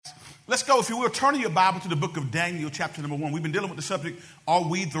Let's go, if you will, turn your Bible to the book of Daniel, chapter number 1. We've been dealing with the subject, are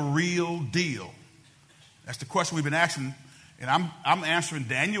we the real deal? That's the question we've been asking, and I'm answering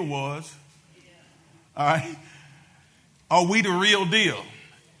Daniel was. All right. Are we the real deal?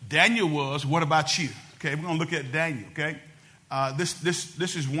 Daniel was. What about you? Okay, we're going to look at Daniel, okay?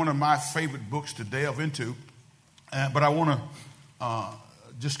 This is one of my favorite books to delve into, but I want to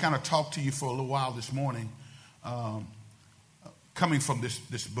just kind of talk to you for a little while this morning, coming from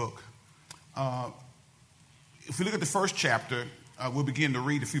this book. If we look at the first chapter, we'll begin to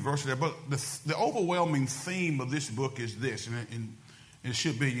read a few verses there. But the overwhelming theme of this book is this, and it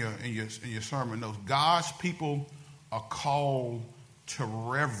should be in your sermon notes. God's people are called to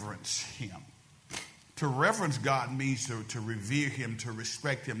reverence Him. To reverence God means to revere Him, to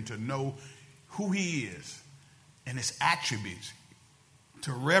respect Him, to know who He is and His attributes.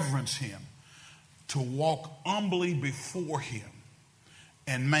 To reverence Him, to walk humbly before Him,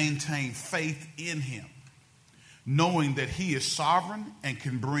 and maintain faith in Him, knowing that He is sovereign and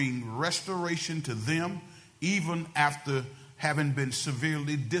can bring restoration to them even after having been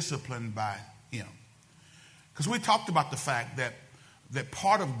severely disciplined by Him. Because we talked about the fact that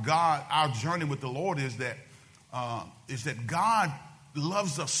part of God, our journey with the Lord, is that God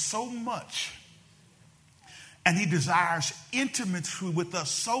loves us so much, and He desires intimacy with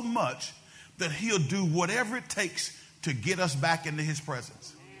us so much that He'll do whatever it takes to get us back into His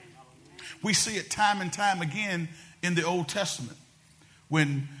presence. We see it time and time again in the Old Testament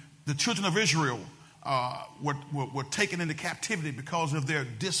when the children of Israel were taken into captivity because of their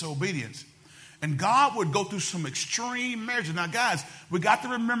disobedience. And God would go through some extreme measures. Now, guys, we got to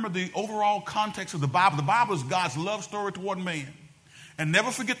remember the overall context of the Bible. The Bible is God's love story toward man. And never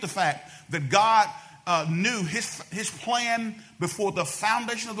forget the fact that God knew his plan before the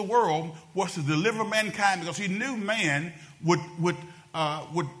foundation of the world was to deliver mankind, because He knew man would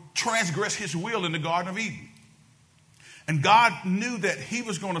transgress His will in the Garden of Eden. And God knew that He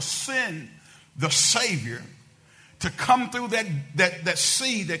was going to send the Savior to come through that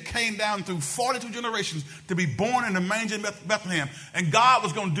seed that came down through 42 generations to be born in the manger in Bethlehem. And God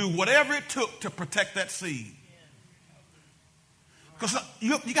was going to do whatever it took to protect that seed. Because you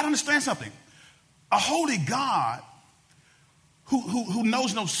got to understand something. A holy God who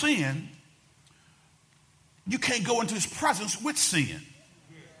knows no sin, you can't go into His presence with sin.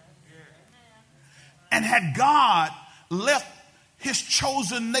 And had God left His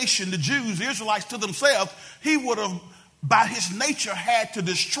chosen nation, the Jews, the Israelites, to themselves, He would have, by His nature, had to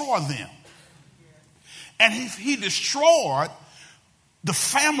destroy them. And if He destroyed the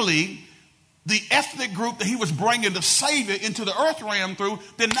family, the ethnic group that He was bringing the Savior into the earth realm through,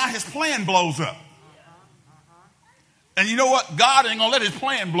 then now His plan blows up. And you know what? God ain't going to let His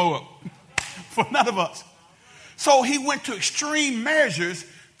plan blow up for none of us. So He went to extreme measures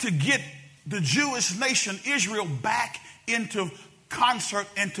to get the Jewish nation, Israel, back into concert,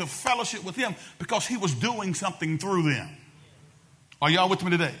 into fellowship with Him, because He was doing something through them. Are y'all with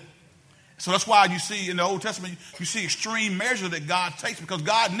me today? So that's why you see in the Old Testament, you see extreme measures that God takes, because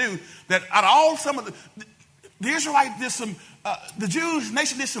God knew that out of all some of the Israelites did some, the Jewish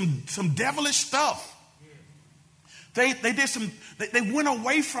nation did some devilish stuff. They went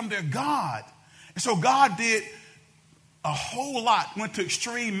away from their God. And so God did a whole lot, went to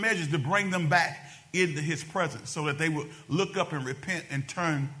extreme measures to bring them back into His presence so that they would look up and repent and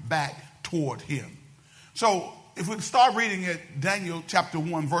turn back toward Him. So if we start reading at Daniel chapter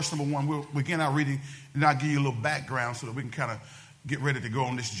 1, verse number 1, we'll begin our reading, and I'll give you a little background so that we can kind of get ready to go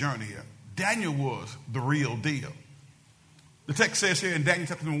on this journey here. Daniel was the real deal. The text says here in Daniel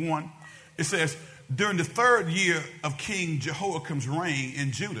chapter 1, it says, during the third year of King Jehoiakim's reign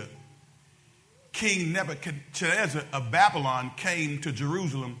in Judah, King Nebuchadnezzar of Babylon came to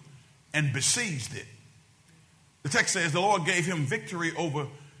Jerusalem and besieged it. The text says the Lord gave him victory over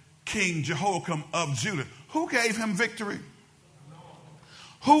King Jehoiakim of Judah. Who gave him victory?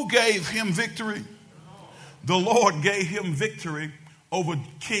 Who gave him victory? The Lord gave him victory over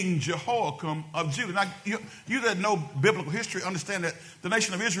King Jehoiakim of Judah. Now, you that know biblical history understand that the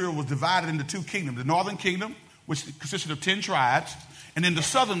nation of Israel was divided into two kingdoms. The northern kingdom, which consisted of 10 tribes, and then the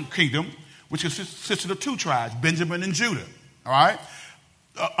southern kingdom, which consisted of 2 tribes, Benjamin and Judah. All right?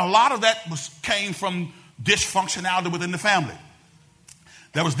 A lot of that came from dysfunctionality within the family.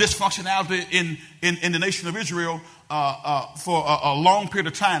 There was dysfunctionality in the nation of Israel for a long period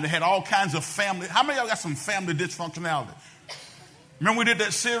of time. They had all kinds of family. How many of y'all got some family dysfunctionality? Remember we did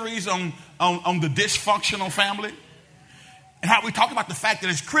that series on the dysfunctional family? And how we talked about the fact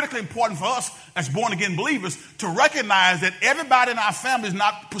that it's critically important for us as born-again believers to recognize that everybody in our family is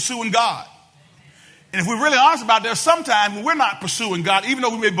not pursuing God. And if we're really honest about it, there's sometimes when we're not pursuing God, even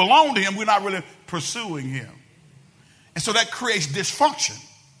though we may belong to him, we're not really pursuing him. And so that creates dysfunction.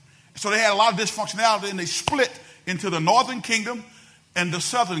 So they had a lot of dysfunctionality, and they split into the northern kingdom and the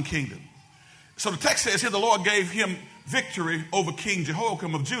southern kingdom. So the text says here the Lord gave him victory over King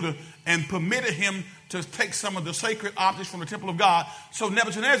Jehoiakim of Judah and permitted him to take some of the sacred objects from the temple of God. So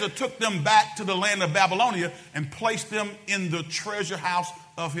Nebuchadnezzar took them back to the land of Babylonia and placed them in the treasure house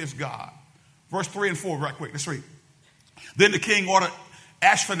of his God. Verse 3 and 4, right quick. Let's read. Then the king ordered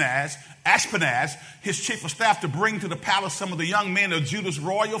Ashpenaz, his chief of staff, to bring to the palace some of the young men of Judah's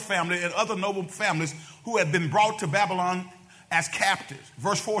royal family and other noble families who had been brought to Babylon as captives.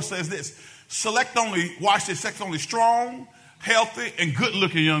 Verse 4 says this: select only, watch this, select only strong, healthy, and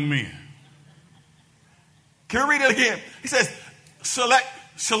good-looking young men. Can we read it again? He says,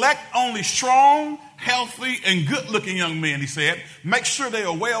 select only strong, healthy, and good-looking young men, he said. Make sure they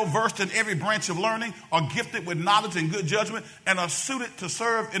are well-versed in every branch of learning, are gifted with knowledge and good judgment, and are suited to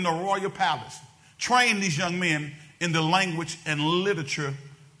serve in the royal palace. Train these young men in the language and literature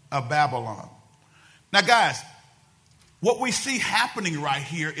of Babylon. Now, guys, what we see happening right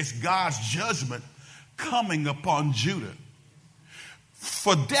here is God's judgment coming upon Judah.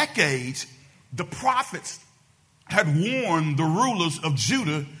 For decades, the prophets had warned the rulers of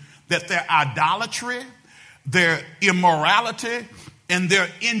Judah that their idolatry, their immorality, and their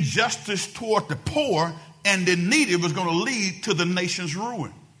injustice toward the poor and the needy was going to lead to the nation's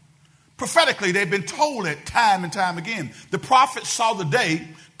ruin. Prophetically, they've been told it time and time again. The prophets saw the day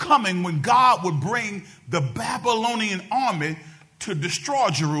coming when God would bring the Babylonian army to destroy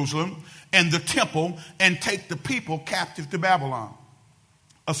Jerusalem and the temple and take the people captive to Babylon.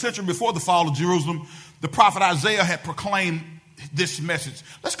 A century before the fall of Jerusalem, the prophet Isaiah had proclaimed this message.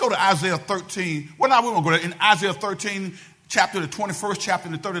 Let's go to Isaiah 13. Well, now we won't go there. In Isaiah 13, chapter, the 21st chapter,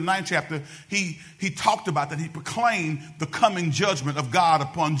 and the 39th chapter, he talked about that. He proclaimed the coming judgment of God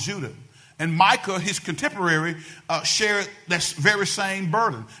upon Judah. And Micah, his contemporary, shared that very same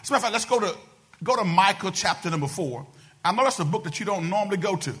burden. As a matter of fact, let's go to Micah chapter number 4. I know that's a book that you don't normally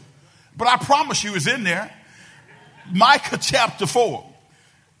go to, but I promise you it's in there. Micah chapter 4.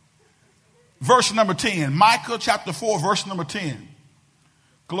 Verse number 10. Micah chapter 4, verse number 10.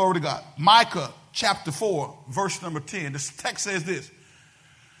 Glory to God. Micah chapter 4, verse number 10. This text says this: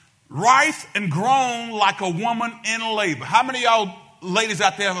 writhe and groan like a woman in labor. How many of y'all ladies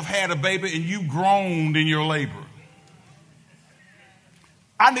out there have had a baby and you groaned in your labor?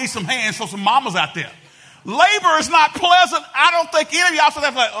 I need some hands for some mamas out there. Labor is not pleasant. I don't think any of y'all should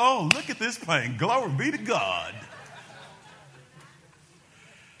have like, oh, look at this pain. Glory be to God.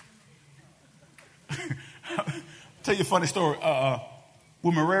 Tell you a funny story.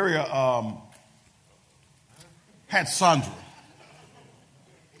 When Malaria had Sandra,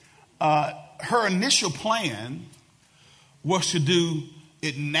 her initial plan was to do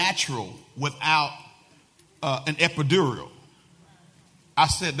it natural without an epidural. I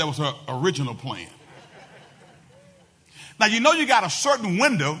said that was her original plan. Now, you know you got a certain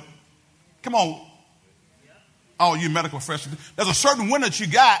window. Come on, all you medical professionals. There's a certain window that you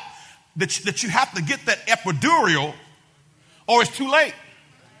got that you have to get that epidural or it's too late.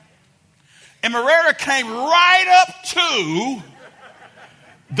 And Marera came right up to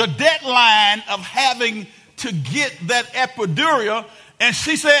the deadline of having to get that epidural, and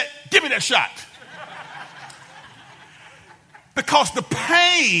she said, give me that shot. Because the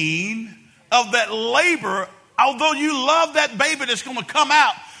pain of that labor, although you love that baby that's going to come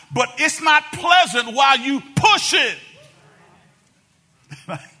out, but it's not pleasant while you push it.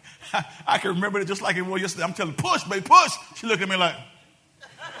 I can remember it just like it was yesterday. I'm telling her, push, baby, push. She looked at me like.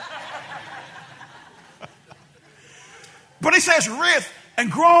 But he says, writhe and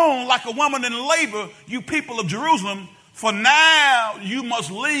groan like a woman in labor, you people of Jerusalem, for now you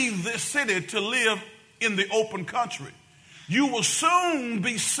must leave this city to live in the open country. You will soon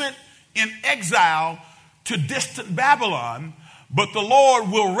be sent in exile to distant Babylon, but the Lord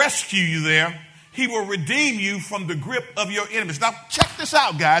will rescue you there. He will redeem you from the grip of your enemies. Now, check this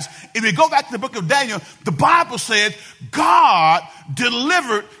out, guys. If you go back to the book of Daniel, the Bible said God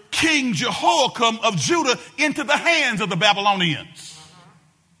delivered King Jehoiakim of Judah into the hands of the Babylonians,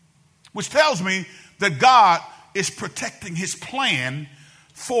 which tells me that God is protecting his plan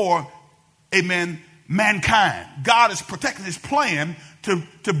for, amen, mankind. God is protecting his plan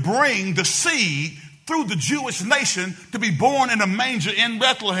to bring the seed through the Jewish nation to be born in a manger in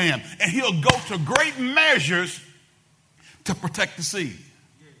Bethlehem. And he'll go to great measures to protect the seed.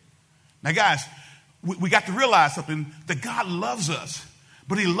 Now, guys, we got to realize something, that God loves us,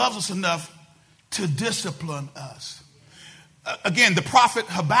 but he loves us enough to discipline us. Again, the prophet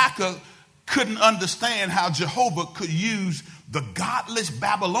Habakkuk couldn't understand how Jehovah could use the godless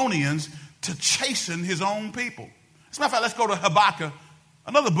Babylonians to chasten his own people. As a matter of fact, let's go to Habakkuk,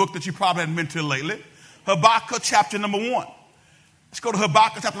 another book that you probably haven't been to lately. Habakkuk chapter number 1. Let's go to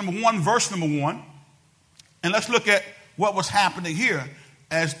Habakkuk chapter number 1, verse number 1. And let's look at what was happening here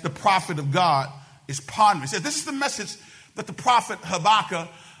as the prophet of God is pondering. He says, this is the message that the prophet Habakkuk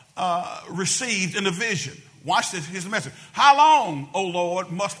received in a vision. Watch this. Here's the message. How long, O Lord,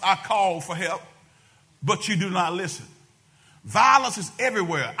 must I call for help, but you do not listen? Violence is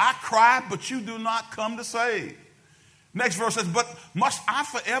everywhere. I cry, but you do not come to save. Next verse says, but must I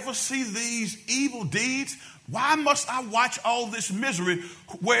forever see these evil deeds? Why must I watch all this misery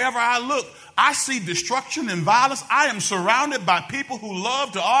wherever I look? I see destruction and violence. I am surrounded by people who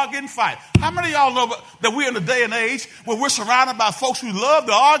love to argue and fight. How many of y'all know that we're in a day and age where we're surrounded by folks who love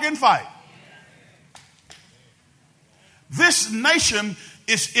to argue and fight? This nation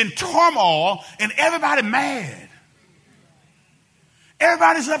is in turmoil and everybody mad.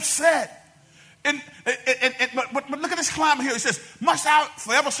 Everybody's upset. But look at this climate here. It says, must I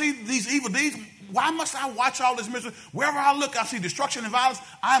forever see these evil deeds? Why must I watch all this misery? Wherever I look, I see destruction and violence.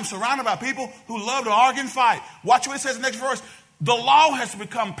 I am surrounded by people who love to argue and fight. Watch what it says in the next verse. The law has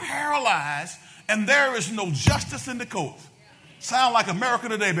become paralyzed and there is no justice in the courts. Sound like America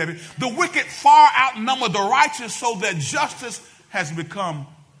today, baby. The wicked far outnumber the righteous so that justice has become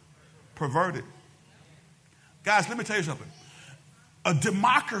perverted. Guys, let me tell you something. A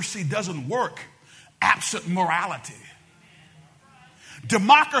democracy doesn't work absent morality.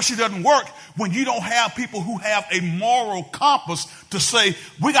 Democracy doesn't work when you don't have people who have a moral compass to say,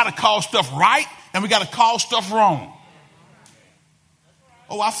 we got to call stuff right and we got to call stuff wrong.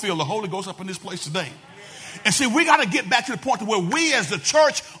 Oh, I feel the Holy Ghost up in this place today. And see, we got to get back to the point to where we as the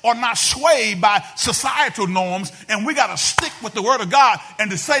church are not swayed by societal norms, and we got to stick with the word of God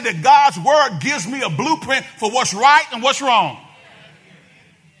and to say that God's word gives me a blueprint for what's right and what's wrong.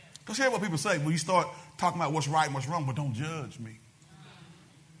 Because here's what people say when you start talking about what's right and what's wrong, but don't judge me.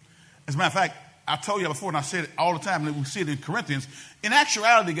 As a matter of fact, I told you before, and I said it all the time, and we see it in Corinthians. In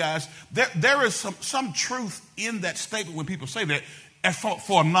actuality, guys, there is some truth in that statement when people say that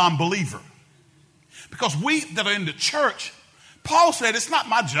for a non-believer. Because we that are in the church, Paul said it's not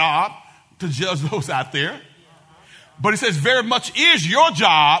my job to judge those out there. But he says very much is your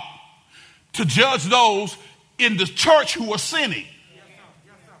job to judge those in the church who are sinning.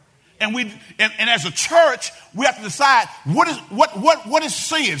 And as a church, we have to decide what is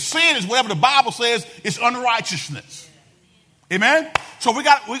sin. Sin is whatever the Bible says is unrighteousness. Amen. So we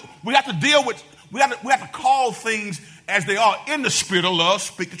have to deal with we have to call things as they are in the spirit of love.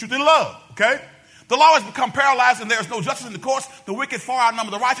 Speak the truth in love. Okay. The law has become paralyzed and there is no justice in the courts. The wicked far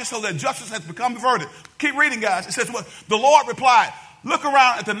outnumber the righteous, so that justice has become perverted. Keep reading, guys. It says, well, the Lord replied, look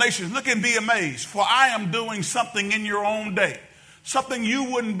around at the nations, look and be amazed, for I am doing something in your own day. Something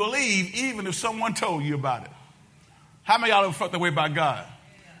you wouldn't believe even if someone told you about it. How many of y'all ever felt that way about God?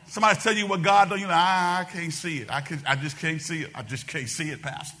 Somebody tell you what God does, you know, I can't see it. I just can't see it. I just can't see it,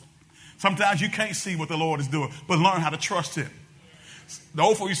 Pastor. Sometimes you can't see what the Lord is doing, but learn how to trust him. The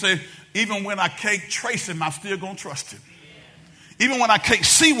old folks say, even when I can't trace him, I'm still going to trust him. Even when I can't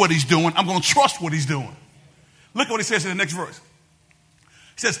see what he's doing, I'm going to trust what he's doing. Look at what he says in the next verse.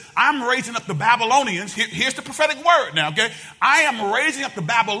 He says, I'm raising up the Babylonians. Here's the prophetic word now, okay? I am raising up the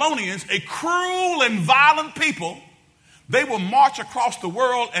Babylonians, a cruel and violent people. They will march across the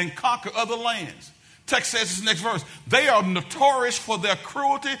world and conquer other lands. Text says this next verse. They are notorious for their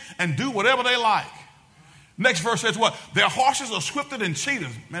cruelty and do whatever they like. Next verse says what? Their horses are swifter than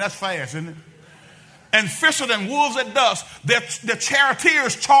cheetahs. Man, that's fast, isn't it? And fiercer than wolves at dusk. Their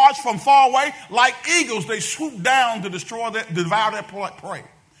charioteers charge from far away. Like eagles, they swoop down to devour their prey.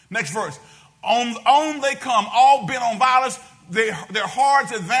 Next verse. On they come, all bent on violence. Their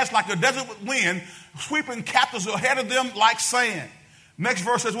hordes advance like a desert wind, sweeping captives ahead of them like sand. Next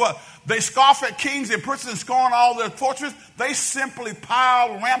verse says what? They scoff at kings and princes and scorn all their fortresses. They simply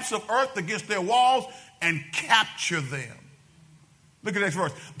pile ramps of earth against their walls and capture them. Look at the next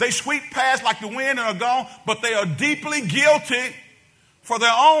verse. They sweep past like the wind and are gone, but they are deeply guilty, for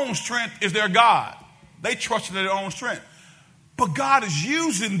their own strength is their God. They trusted in their own strength. But God is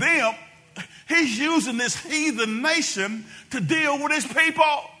using them. He's using this heathen nation to deal with his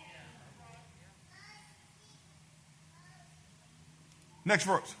people. Next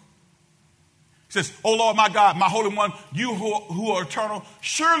verse. It says, O Lord, my God, my Holy One, you who are eternal,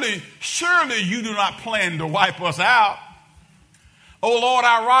 surely you do not plan to wipe us out. O Lord,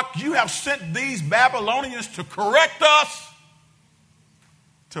 our rock, you have sent these Babylonians to correct us,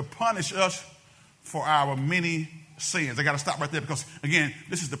 to punish us for our many sins. I got to stop right there because, again,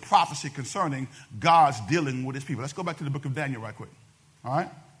 this is the prophecy concerning God's dealing with his people. Let's go back to the book of Daniel right quick. All right?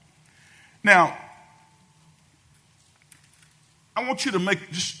 Now, I want you to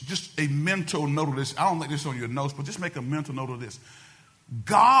make just a mental note of this. I don't make this on your notes, but just make a mental note of this.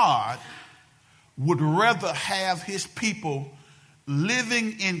 God would rather have his people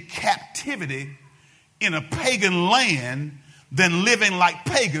living in captivity in a pagan land than living like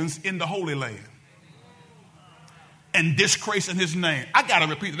pagans in the Holy Land and disgracing his name. I got to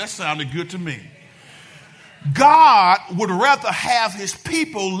repeat that sounded good to me. God would rather have his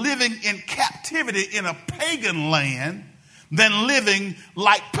people living in captivity in a pagan land than living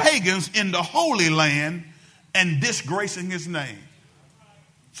like pagans in the Holy Land and disgracing his name.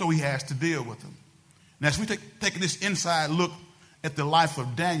 So he has to deal with them. Now, as we take this inside look at the life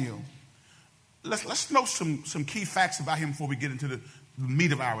of Daniel, let's know some key facts about him before we get into the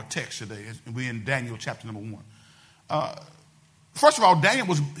meat of our text today. We're in Daniel chapter number 1. First of all,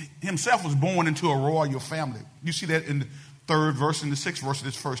 Daniel himself was born into a royal family. You see that in the 3rd verse and the 6th verse of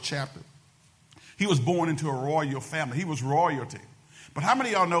this first chapter. He was born into a royal family. He was royalty. But how many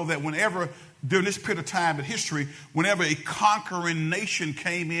of y'all know that whenever, during this period of time in history, whenever a conquering nation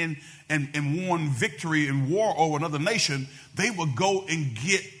came in and won victory in war over another nation, they would go and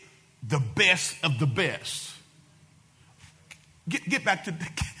get the best of the best. Get back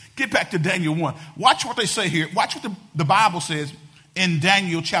to Daniel 1. Watch what they say here. Watch what the Bible says in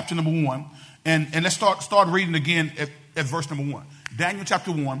Daniel chapter number 1. And let's start reading again at verse number 1. Daniel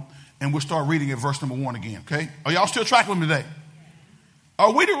chapter 1, and we'll start reading at verse number 1 again, okay? Are y'all still tracking with me today?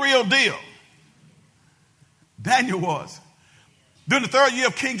 Are we the real deal? Daniel was. During the 3rd year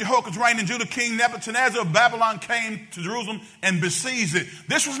of King Jehoiakim's reign in Judah, King Nebuchadnezzar of Babylon came to Jerusalem and besieged it.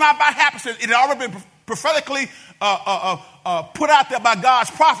 This was not by happenstance. It had already been prophetically put out there by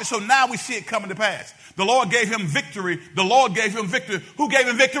God's prophet, so now we see it coming to pass. The Lord gave him victory. The Lord gave him victory. Who gave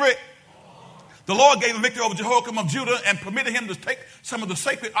him victory? The Lord gave him victory over Jehoiakim of Judah and permitted him to take some of the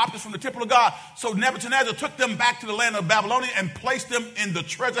sacred objects from the temple of God. So Nebuchadnezzar took them back to the land of Babylonia and placed them in the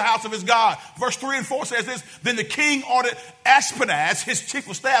treasure house of his God. Verse 3 and 4 says this: Then the king ordered Ashpenaz, his chief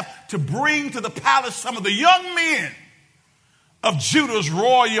of staff, to bring to the palace some of the young men of Judah's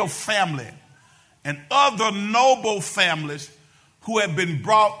royal family and other noble families who had been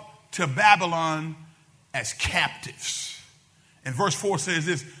brought to Babylon as captives. And verse 4 says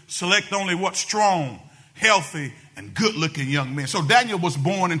this: select only what? Strong, healthy, and good-looking young men. So Daniel was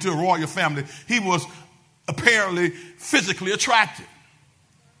born into a royal family. He was apparently physically attractive.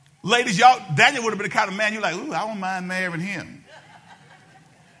 Ladies, Daniel would have been the kind of man you're like, ooh, I don't mind marrying him.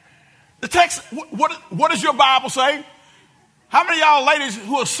 The text, what does your Bible say? How many of y'all ladies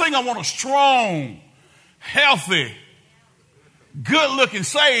who are single want a strong, healthy, good-looking,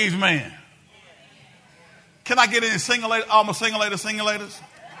 saved man? Can I get in single ladies? Almost single ladies?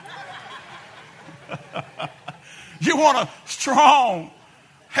 You want a strong,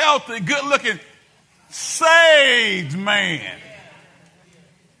 healthy, good-looking, saved man.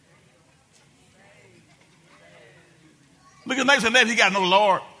 Look at the next one. He got no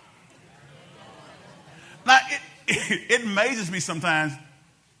Lord. Now, it amazes me sometimes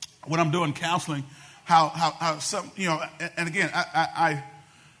when I'm doing counseling how some, and again,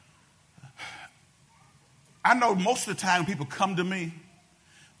 I know most of the time when people come to me,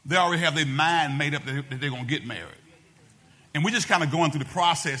 they already have their mind made up that they're going to get married. And we're just kind of going through the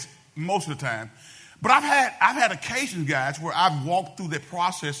process most of the time. But I've had occasions, guys, where I've walked through the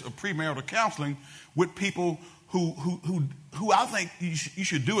process of premarital counseling with people who I think you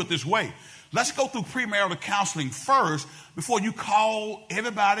should do it this way. Let's go through premarital counseling first before you call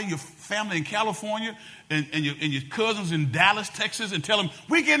everybody, your family in California and your cousins in Dallas, Texas, and tell them,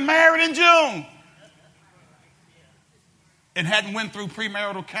 we're getting married in June. And hadn't went through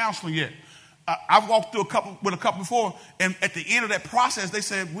premarital counseling yet. I've walked through with a couple before, and at the end of that process, they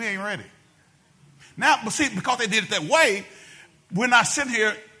said, we ain't ready. Now, but see, because they did it that way, we're not sitting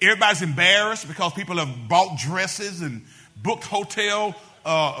here, everybody's embarrassed because people have bought dresses and booked hotel,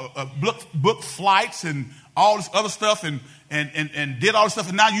 booked flights and all this other stuff and did all this stuff,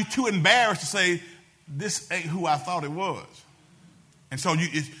 and now you're too embarrassed to say, this ain't who I thought it was. And so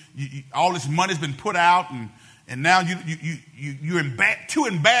all this money's been put out, and now you're too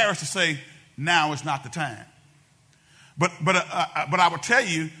embarrassed to say, now is not the time. But I will tell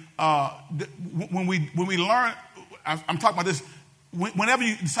you, when we learn, I'm talking about this, whenever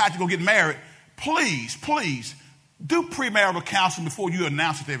you decide to go get married, please do premarital counseling before you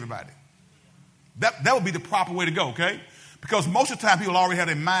announce it to everybody. That would be the proper way to go, okay? Because most of the time people already have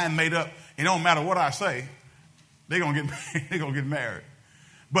their mind made up, and it don't matter what I say, they're gonna get married.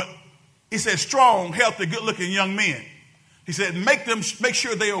 But He said, strong, healthy, good-looking young men. He said, make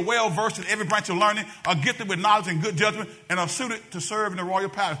sure they are well versed in every branch of learning, are gifted with knowledge and good judgment, and are suited to serve in the royal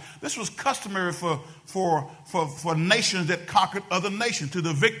palace. This was customary for nations that conquered other nations. To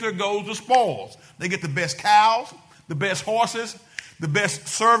the victor goes the spoils. They get the best cows, the best horses, the best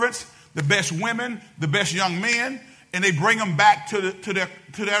servants, the best women, the best young men, and they bring them back to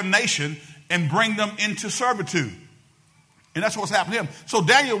their nation and bring them into servitude. And that's what's happened to him. So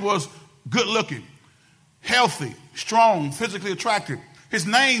Daniel was good looking, healthy, strong, physically attractive. His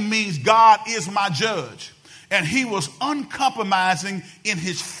name means God is my judge. And he was uncompromising in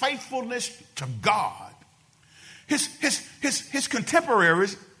his faithfulness to God. His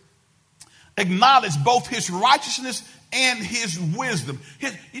contemporaries acknowledged both his righteousness and his wisdom.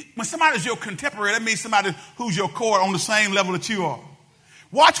 When somebody's your contemporary, that means somebody who's your cohort on the same level that you are.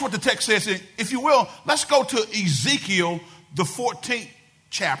 Watch what the text says. If you will, let's go to Ezekiel, the 14th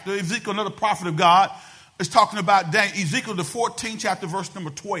chapter. Ezekiel, another prophet of God, is talking about Ezekiel, the 14th chapter, verse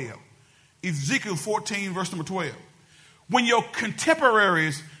number 12. Ezekiel 14, verse number 12. When your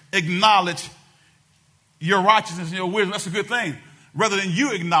contemporaries acknowledge your righteousness and your wisdom, that's a good thing, rather than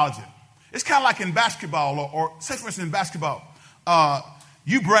you acknowledge it. It's kind of like in basketball, or say, for instance, in basketball,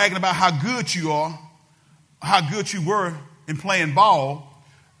 you bragging about how good you are, how good you were in playing ball,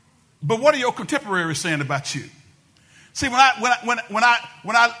 but what are your contemporaries saying about you? See, when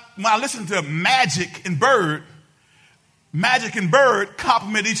I listen to Magic and Bird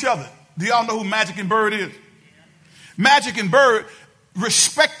compliment each other. Do y'all know who Magic and Bird is? Magic and Bird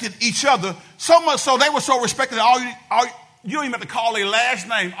respected each other so much so they were so respected that you don't even have to call their last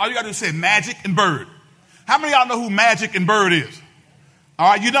name. All you got to do is say Magic and Bird. How many of y'all know who Magic and Bird is?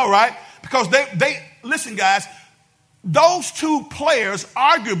 All right, you know, right? Because they listen, guys, those two players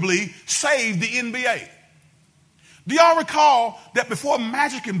arguably saved the NBA. Do y'all recall that before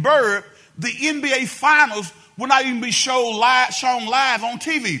Magic and Bird, the NBA Finals would not even be shown live on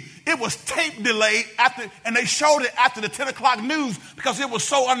TV? It was tape delayed and they showed it after the 10 o'clock news because it was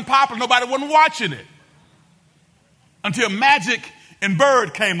so unpopular, nobody wasn't watching it. Until Magic and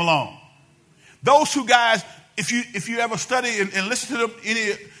Bird came along. Those two guys, if you ever study and listen to them,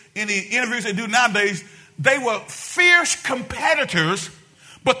 any interviews they do nowadays, they were fierce competitors,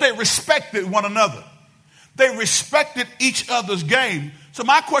 but they respected one another. They respected each other's game. So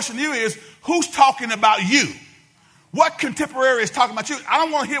my question to you is, who's talking about you? What contemporary is talking about you? I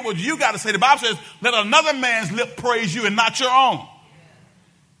don't want to hear what you got to say. The Bible says, let another man's lip praise you and not your own.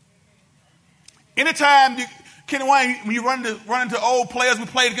 Anytime, Kenny Wayne, when you run into old players we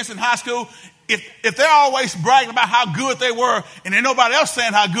played against in high school, if they're always bragging about how good they were and ain't nobody else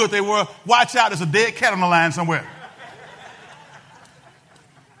saying how good they were, watch out, there's a dead cat on the line somewhere.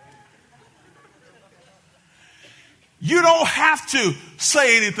 You don't have to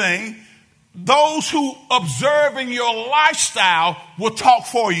say anything. Those who observing your lifestyle will talk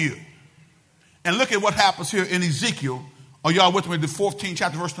for you. And look at what happens here in Ezekiel. Are y'all with me? The 14th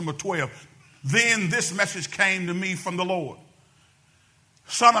chapter, verse number 12. Then this message came to me from the Lord.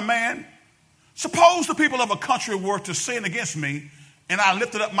 Son of man, suppose the people of a country were to sin against me, and I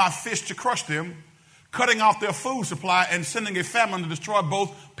lifted up my fist to crush them, cutting off their food supply and sending a famine to destroy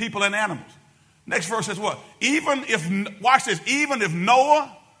both people and animals. Next verse says what? Watch this, even if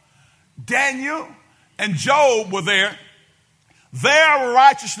Noah, Daniel, and Job were there, their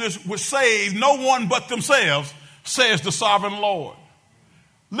righteousness would save no one but themselves, says the sovereign Lord.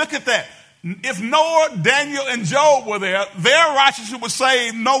 Look at that. If Noah, Daniel, and Job were there, their righteousness would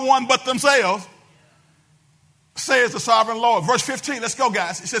save no one but themselves, says the sovereign Lord. Verse 15, let's go,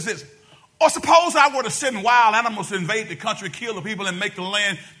 guys. It says this. Or suppose I were to send wild animals to invade the country, kill the people, and make the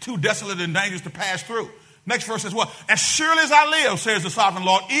land too desolate and dangerous to pass through. Next verse says what? As surely as I live, says the sovereign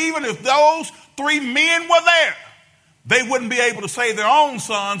Lord, even if those three men were there, they wouldn't be able to save their own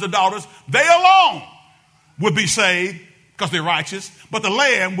sons or daughters. They alone would be saved because they're righteous, but the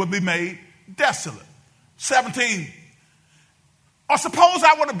land would be made desolate. 17. Or suppose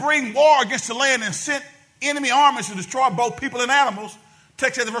I were to bring war against the land and send enemy armies to destroy both people and animals.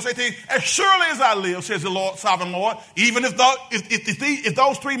 Text says in verse 18, as surely as I live, says the Lord, sovereign Lord, even if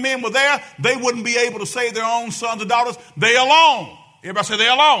those three men were there, they wouldn't be able to save their own sons or daughters. They alone, everybody say they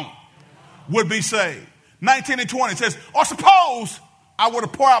alone, would be saved. 19 and 20 says, or suppose I were to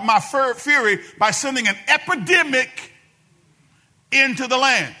pour out my fury by sending an epidemic into the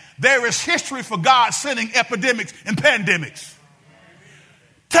land. There is history for God sending epidemics and pandemics.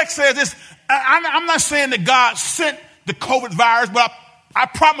 Text says this, I'm not saying that God sent the COVID virus, but I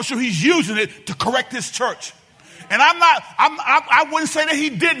promise you he's using it to correct his church. And I wouldn't say that he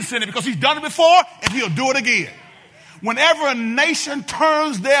didn't send it because he's done it before and he'll do it again. whenever a nation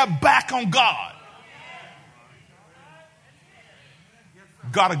turns their back on God,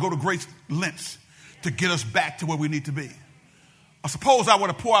 God will go to great lengths to get us back to where we need to be. I suppose I were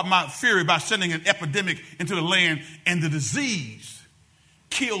to pour out my fury by sending an epidemic into the land, and the disease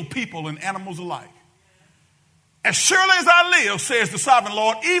killed people and animals alike. As surely as I live, says the sovereign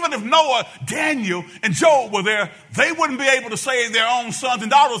Lord, even if Noah, Daniel, and Job were there, they wouldn't be able to save their own sons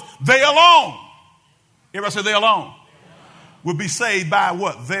and daughters. They alone, everybody say they alone, would be saved by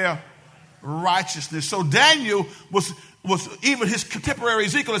what? Their righteousness. So Daniel was even his contemporary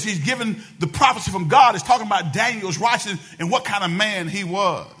Ezekiel, as he's given the prophecy from God, is talking about Daniel's righteousness and what kind of man he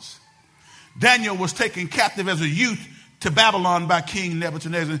was. Daniel was taken captive as a youth to Babylon by King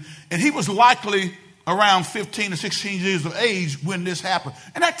Nebuchadnezzar, and he was likely around 15 to 16 years of age when this happened.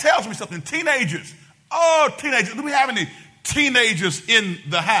 And that tells me something. Teenagers. Oh, teenagers. Do we have any teenagers in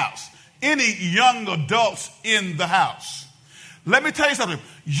the house? Any young adults in the house? Let me tell you something.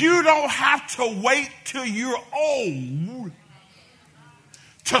 You don't have to wait till you're old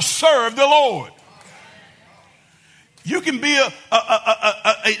to serve the Lord. You can be an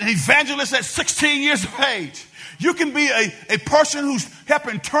evangelist at 16 years of age. You can be a person who's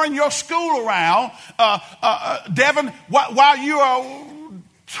helping turn your school around, Devin, while you are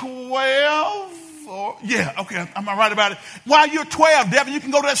 12. Am I right about it? While you're 12, Devin, you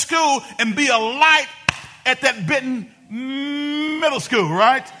can go to that school and be a light at that Benton Middle School,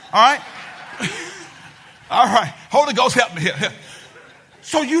 right? All right? All right. Holy Ghost, help me here.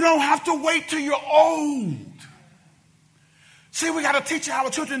 So you don't have to wait till you're old. See, we got to teach our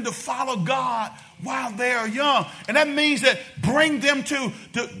children to follow God while they are young. And that means that bring them to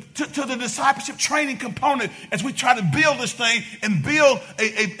the discipleship training component as we try to build this thing and build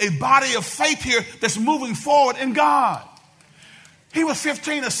a body of faith here that's moving forward in God. He was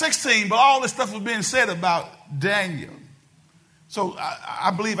 15 or 16, but all this stuff was being said about Daniel. So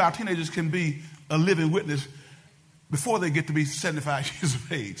I believe our teenagers can be a living witness before they get to be 75 years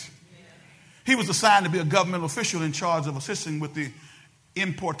of age. He was assigned to be a governmental official in charge of assisting with the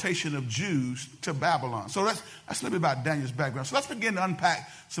importation of Jews to Babylon. So that's a little bit about Daniel's background. So let's begin to unpack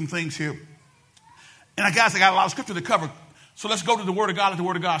some things here. And guys, I got a lot of scripture to cover. So let's go to the Word of God, let the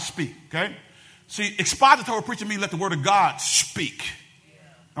Word of God speak, okay? See, expository preaching means let the Word of God speak,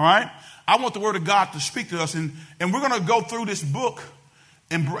 all right? I want the Word of God to speak to us, and we're going to go through this book,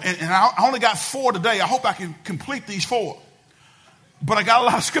 and I only got 4 today. I hope I can complete these 4. But I got a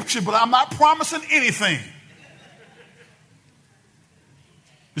lot of scripture, but I'm not promising anything.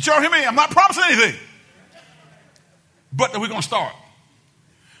 Did y'all hear me? I'm not promising anything. But we're going to start.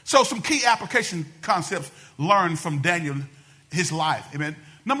 So some key application concepts learned from Daniel, his life. Amen.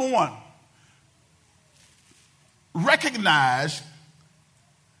 Number 1, recognize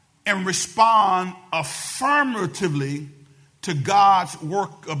and respond affirmatively to God's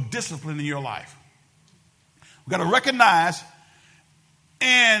work of discipline in your life. We've got to recognize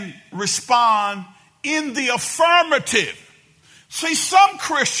and respond in the affirmative. See, some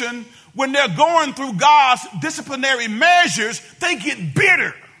Christians, when they're going through God's disciplinary measures, they get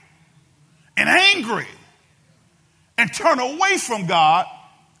bitter and angry and turn away from God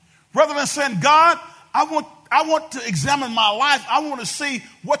rather than saying, God, I want to examine my life. I want to see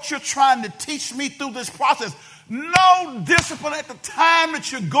what you're trying to teach me through this process. No discipline at the time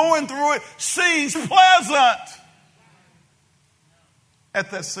that you're going through it seems pleasant at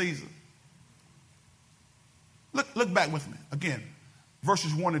that season. Look back with me again,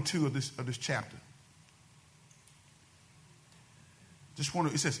 verses 1 and 2 of this chapter.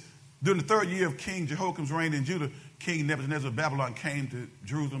 It says, during the 3rd year of King Jehoiakim's reign in Judah, King Nebuchadnezzar of Babylon came to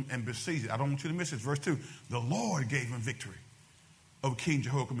Jerusalem and besieged it. I don't want you to miss this. Verse 2, the Lord gave him victory over King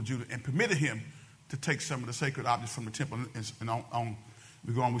Jehoiakim of Judah and permitted him to take some of the sacred objects from the temple. And on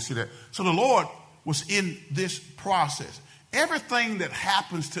we go on, we see that. So the Lord was in this process. Everything that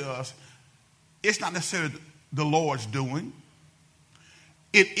happens to us, it's not necessarily the Lord's doing.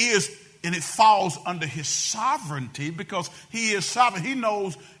 It is, and it falls under his sovereignty because he is sovereign. He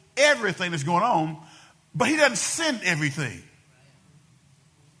knows everything that's going on, but he doesn't send everything.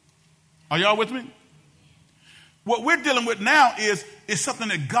 Are y'all with me? What we're dealing with now is something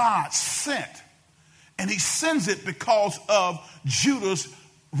that God sent. And he sends it because of Judah's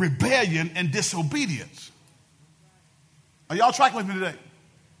rebellion and disobedience. Are y'all tracking with me today?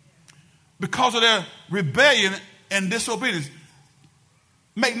 Because of their rebellion and disobedience.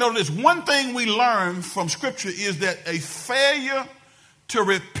 Make note of this. One thing we learn from Scripture is that a failure to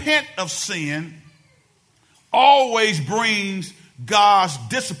repent of sin always brings God's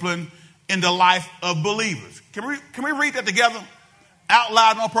discipline in the life of believers. Can we read that together? Out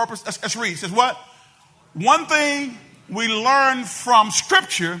loud and on purpose? Let's read. It says what? One thing we learn from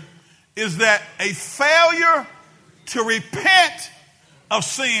Scripture is that a failure to repent of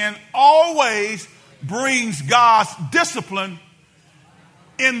sin always brings God's discipline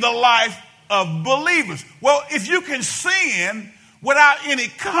in the life of believers. Well, if you can sin without any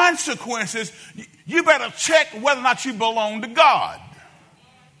consequences, you better check whether or not you belong to God.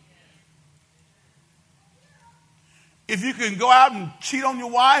 If you can go out and cheat on your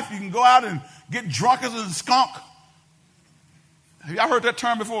wife, you can go out and get drunk as a skunk. Have y'all heard that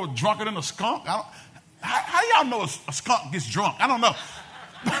term before, drunker than a skunk? How y'all know a skunk gets drunk? I don't know.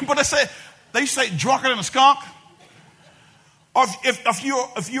 But they say drunker than a skunk. Or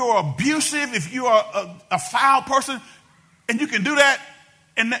if you're abusive, if you're a foul person, and you can do that,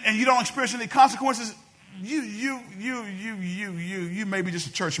 and you don't experience any consequences, you may be just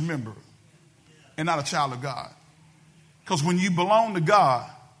a church member and not a child of God. Because when you belong to God,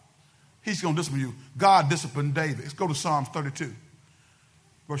 he's going to discipline you. God disciplined David. Let's go to Psalms 32,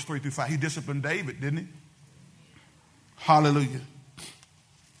 verse 3 through 5. He disciplined David, didn't he? Hallelujah.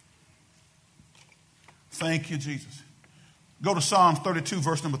 Thank you, Jesus. Go to Psalms 32,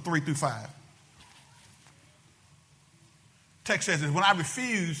 verse number 3 through 5. Text says this, when I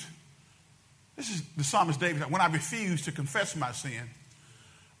refuse, this is the psalmist David, when I refuse to confess my sin,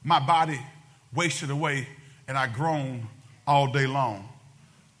 my body wasted away and I groan all day long.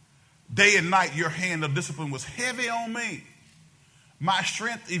 Day and night your hand of discipline was heavy on me. My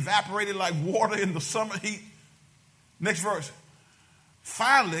strength evaporated like water in the summer heat. Next verse.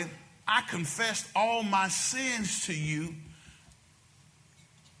 Finally, I confessed all my sins to you.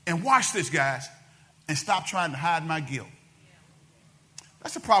 And watch this, guys, and stop trying to hide my guilt.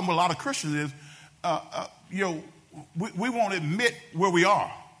 That's the problem with a lot of Christians is, we won't admit where we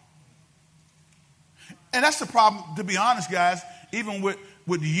are. And that's the problem, to be honest, guys, even with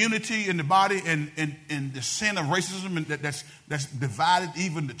unity in the body and the sin of racism and that's divided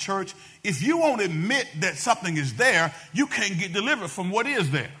even the church. If you won't admit that something is there, you can't get delivered from what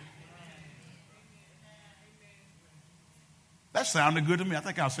is there. That sounded good to me. I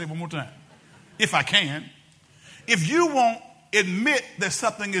think I'll say it one more time, if I can. If you won't admit that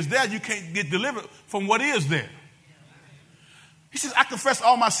something is there, you can't get delivered from what is there. He says, I confess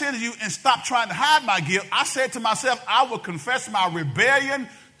all my sin to you and stop trying to hide my guilt. I said to myself, I will confess my rebellion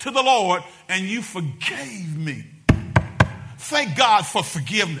to the Lord, and you forgave me. Thank God for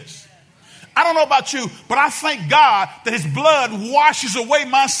forgiveness. I don't know about you, but I thank God that his blood washes away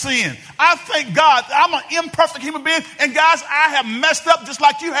my sin. I thank God that I'm an imperfect human being. And guys, I have messed up just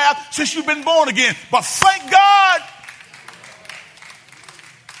like you have since you've been born again. But thank God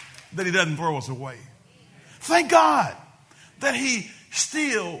that he doesn't throw us away. Thank God that he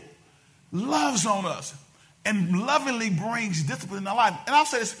still loves on us and lovingly brings discipline in our life. And I'll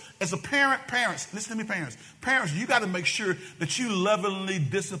say this as a parent, parents, listen to me, parents. Parents, you got to make sure that you lovingly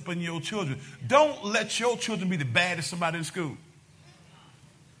discipline your children. Don't let your children be the baddest somebody in school.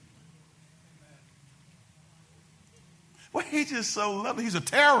 Well, he's just so lovely. He's a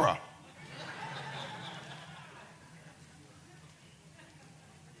terror.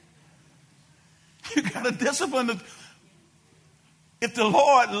 You got to discipline them. If the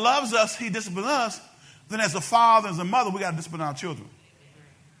Lord loves us, he disciplines us. Then as a father, as a mother, we got to discipline our children.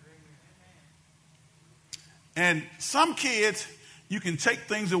 And some kids, you can take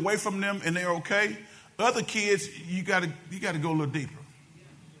things away from them and they're okay. Other kids, you got to go a little deeper.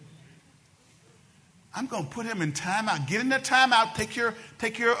 I'm going to put him in timeout. Get in that timeout. Take your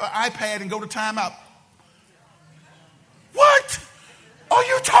iPad and go to timeout. What are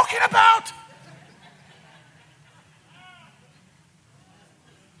you talking about?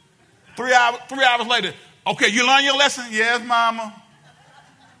 3 hours later. Okay, you learn your lesson? Yes, mama.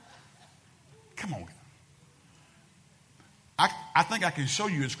 Come on. I think I can show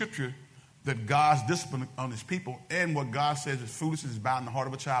you in Scripture that God's discipline on his people and what God says is foolishness is bound in the heart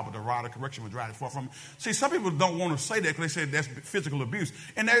of a child, but the rod of correction will drive it far from him. See, some people don't want to say that because they say that's physical abuse.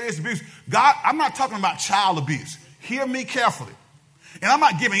 And there is abuse. God, I'm not talking about child abuse. Hear me carefully. And I'm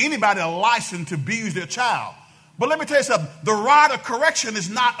not giving anybody a license to abuse their child. But let me tell you something. The rod of correction is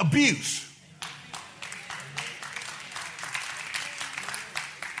not abuse.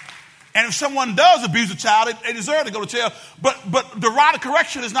 And if someone does abuse a child, they deserve to go to jail. But the rod of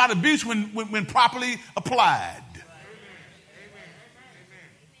correction is not abuse when properly applied.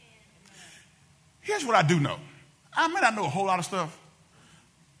 Here's what I do know. I may not know a whole lot of stuff.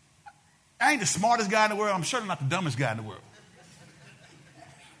 I ain't the smartest guy in the world. I'm certainly not the dumbest guy in the world.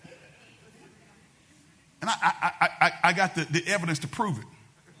 And I got the evidence to prove it.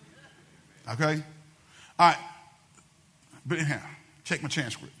 Okay? All right. But anyhow, check my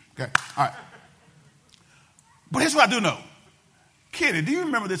transcript. Okay? All right. But here's what I do know. Kitty, do you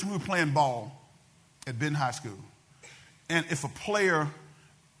remember this? We were playing ball at Benton High School. And if a player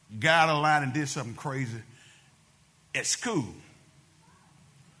got out of line and did something crazy at school,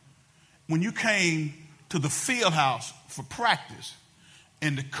 when you came to the field house for practice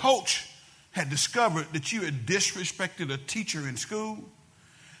and the coach had discovered that you had disrespected a teacher in school,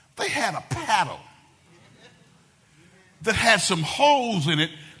 they had a paddle that had some holes in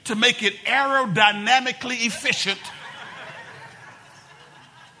it to make it aerodynamically efficient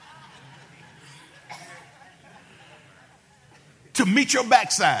to meet your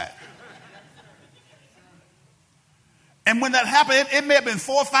backside. And when that happened, it may have been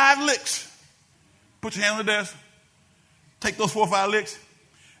 4 or 5 licks. Put your hand on the desk. Take those 4 or 5 licks.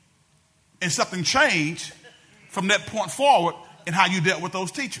 And something changed from that point forward in how you dealt with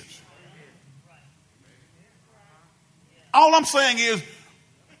those teachers. All I'm saying is,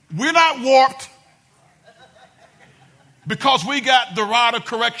 we're not warped because we got the rod of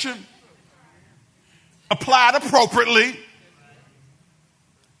correction applied appropriately,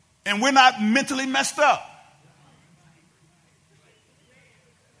 and we're not mentally messed up.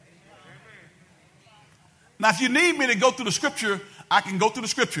 Now, if you need me to go through the scripture, I can go through the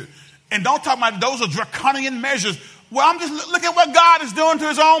scripture. And don't talk about those are draconian measures. Well, I'm just look at what God is doing to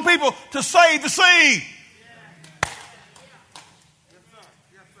his own people to save the seed.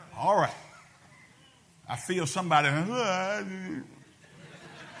 All right. I feel somebody.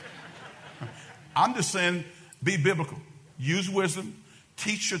 I'm just saying, be biblical. Use wisdom.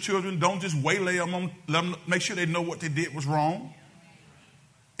 Teach your children. Don't just waylay them. Let them make sure they know what they did was wrong.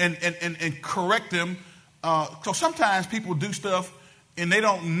 And correct them. So sometimes people do stuff and they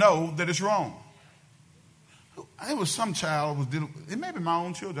don't know that it's wrong. It was some child was dealing. It may be my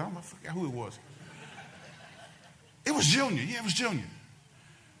own children. I don't forget who it was. It was Junior. Yeah, it was Junior.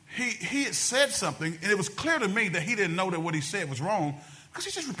 He had said something, and it was clear to me that he didn't know that what he said was wrong because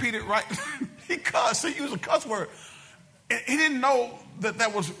he just repeated right. He cussed. He used a cuss word. And he didn't know that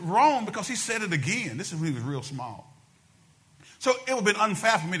that was wrong because he said it again. This is when he was real small. So it would have been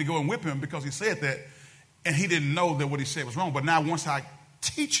unfair for me to go and whip him because he said that, and he didn't know that what he said was wrong. But now once I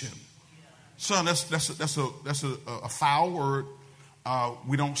teach him, son, that's a foul word.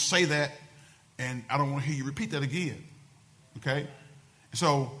 We don't say that, and I don't want to hear you repeat that again. Okay?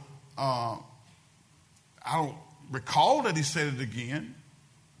 So I don't recall that he said it again,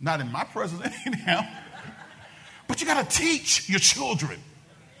 not in my presence anyhow. But you got to teach your children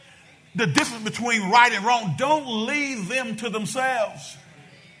the difference between right and wrong. Don't leave them to themselves.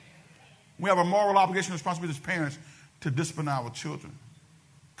 We have a moral obligation and responsibility as parents to discipline our children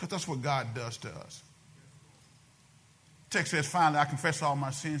because that's what God does to us. Text says, finally, I confess all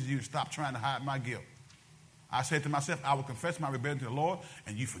my sins to you and stop trying to hide my guilt. I said to myself, I will confess my rebellion to the Lord,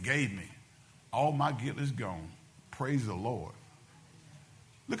 and you forgave me. All my guilt is gone. Praise the Lord.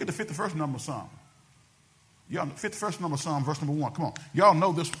 Look at the 51st number of Psalm. Y'all, 51st number of Psalm, verse number 1. Come on. Y'all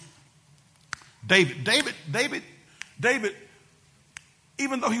know this one. David,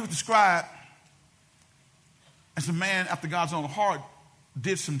 even though he was described as a man after God's own heart,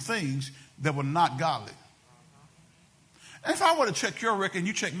 did some things that were not godly. And if I were to check your record and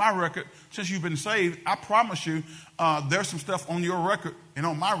you check my record, since you've been saved, I promise you there's some stuff on your record and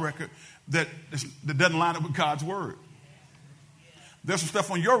on my record that doesn't line up with God's word. There's some stuff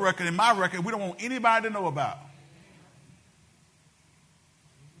on your record and my record we don't want anybody to know about.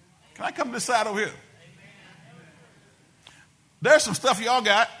 Can I come to this side over here? There's some stuff y'all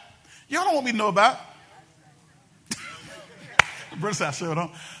got. Y'all don't want me to know about. Brother side showed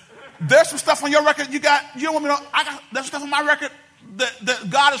on. There's some stuff on your record you don't want me to know. There's stuff on my record that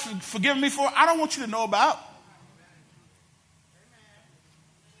God has forgiven me for. I don't want you to know about.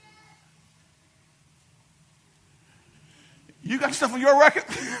 You got stuff on your record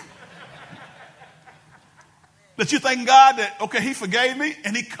that you thank God that, okay, he forgave me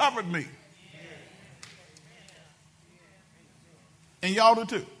and he covered me. And y'all do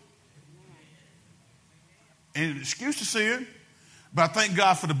too. And an excuse to sin, but I thank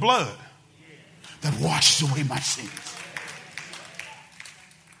God for the blood that washes away my sins.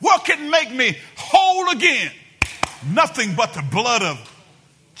 What can make me whole again? Nothing but the blood of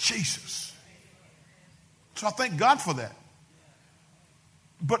Jesus. So I thank God for that.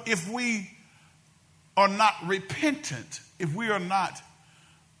 But if we are not repentant, if we are not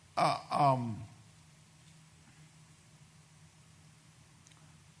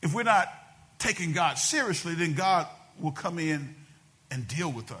if we're not taking God seriously, then God will come in and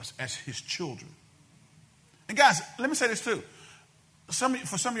deal with us as his children. And guys, let me say this too. For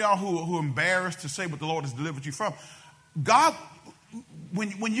some of y'all who are embarrassed to say what the Lord has delivered you from, God,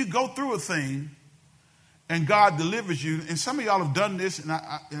 when you go through a thing and God delivers you. And some of y'all have done this, and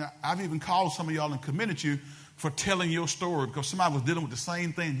I've even called some of y'all and commended you for telling your story, because somebody was dealing with the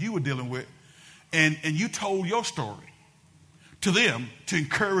same thing you were dealing with, and you told your story to them to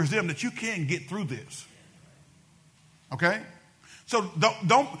encourage them that you can get through this. Okay? So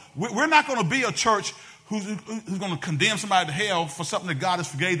we're not going to be a church who's going to condemn somebody to hell for something that God has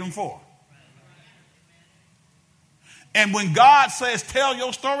forgave them for. And when God says, tell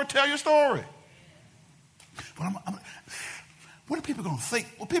your story, tell your story. But what are people going to think?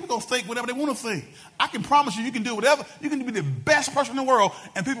 Well, people going to think whatever they want to think. I can promise you, you can do whatever. You can be the best person in the world,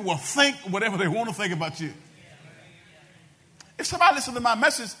 and people will think whatever they want to think about you. If somebody listens to my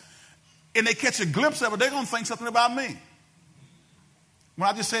message and they catch a glimpse of it, they're going to think something about me. When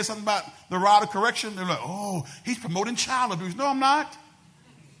I just said something about the rod of correction, they're like, oh, he's promoting child abuse. No, I'm not.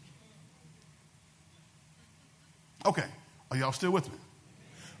 Okay. Are y'all still with me?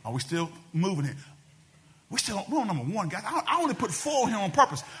 Are we still moving here? We're on number one, guys. I only put 4 here on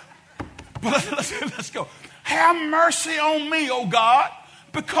purpose. But let's go. Have mercy on me, oh God,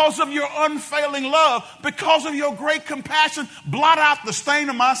 because of your unfailing love, because of your great compassion. Blot out the stain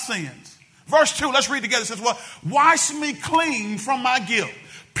of my sins. Verse 2, let's read together. It says, well, wash me clean from my guilt.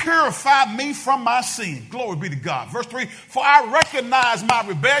 Purify me from my sin. Glory be to God. Verse 3, for I recognize my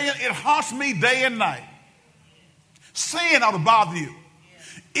rebellion. It haunts me day and night. Sin ought to bother you.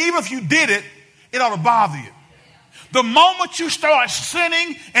 Even if you did it, it ought to bother you. The moment you start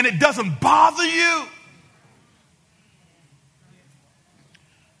sinning and it doesn't bother you,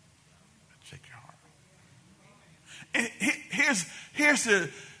 check your heart. And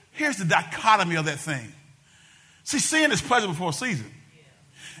here's the dichotomy of that thing. See, sin is pleasurable for a season.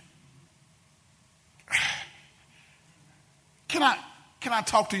 Can I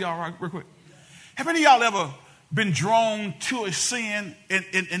talk to y'all real quick? Have any of y'all ever been drawn to a sin and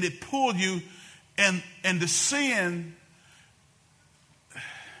it pulled you, and the sin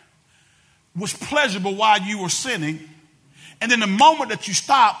was pleasurable while you were sinning, and then the moment that you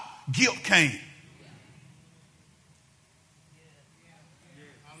stopped, guilt came?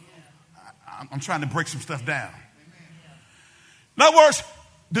 I'm trying to break some stuff down. In other words,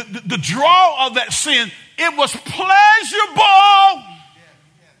 the draw of that sin, it was pleasurable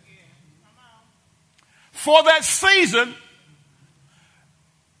for that season.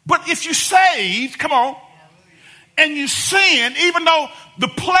 But if you saved, come on, and you sinned, even though the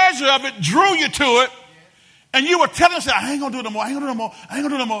pleasure of it drew you to it, and you were telling yourself, I ain't going to do it no more, I ain't going to do it no more, I ain't going to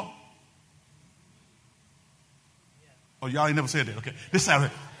do it no more. Oh, y'all ain't never said that. Okay, this sounds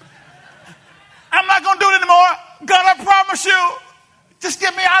like, I'm not going to do it anymore. God, I promise you. Just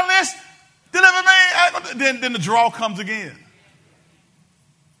get me out of this. Deliver me. Then the draw comes again.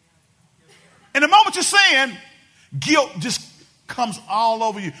 And the moment you sin, guilt just comes all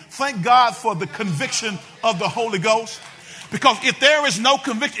over you. Thank God for the conviction of the Holy Ghost. Because if there is no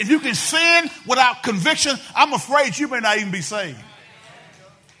conviction, if you can sin without conviction, I'm afraid you may not even be saved.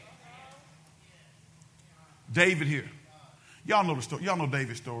 David here. Y'all know the story. Y'all know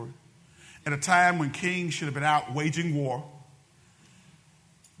David's story. At a time when kings should have been out waging war,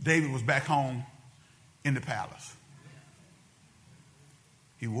 David was back home in the palace.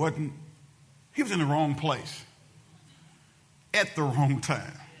 He was in the wrong place at the wrong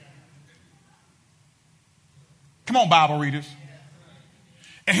time. Come on, Bible readers.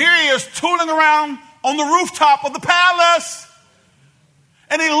 And here he is tooling around on the rooftop of the palace.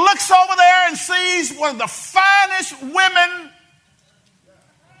 And he looks over there and sees one of the finest women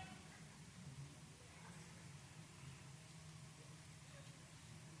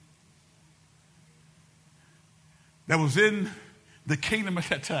that was in the kingdom at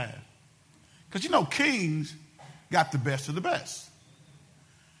that time. Because, you know, kings got the best of the best.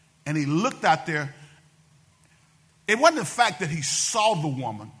 And he looked out there. It wasn't the fact that he saw the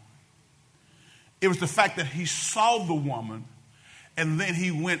woman. It was the fact that he saw the woman and then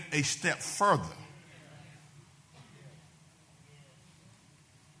he went a step further.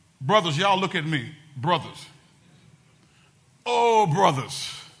 Brothers, y'all look at me. Brothers. Oh,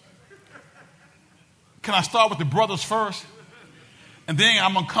 brothers. Can I start with the brothers first? And then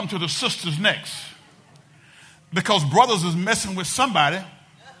I'm going to come to the sisters next. Because brothers is messing with somebody.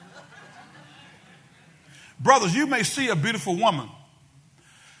 Brothers, you may see a beautiful woman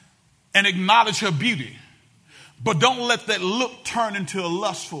and acknowledge her beauty, but don't let that look turn into a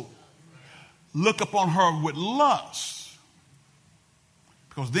lustful look upon her with lust.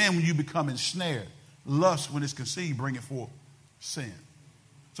 Because then when you become ensnared, lust, when it's conceived, bringing forth sin.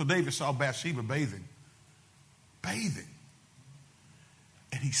 So David saw Bathsheba bathing. And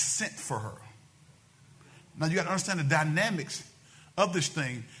he sent for her. Now you got to understand the dynamics of this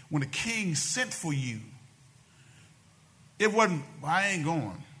thing. When the king sent for you, It wasn't, well, I ain't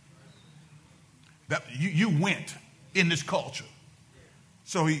going. That you went in this culture.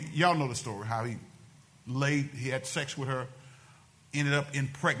 So y'all know the story, how he had sex with her, ended up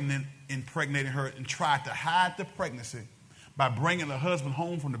impregnating her, and tried to hide the pregnancy by bringing the husband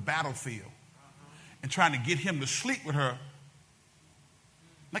home from the battlefield and trying to get him to sleep with her.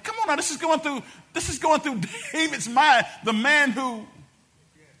 Now, come on now, this is going through David's mind, the man who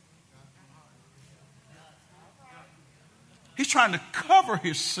he's trying to cover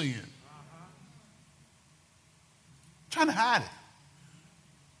his sin, trying to hide it.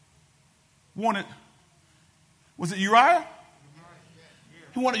 Was it Uriah?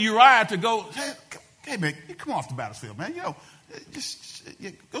 He wanted Uriah to go, hey man, you come off the battlefield, man. Just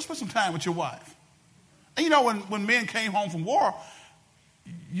go spend some time with your wife. And when men came home from war,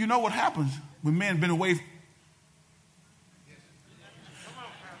 you know what happens when men have been away.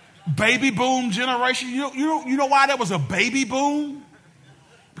 Baby boom generation. You know why there was a baby boom?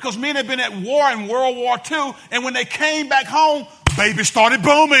 Because men had been at war in World War II, and when they came back home, babies started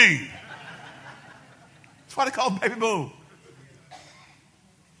booming. That's why they call it baby boom.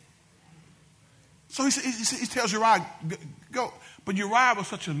 So he tells Uriah, go. But Uriah was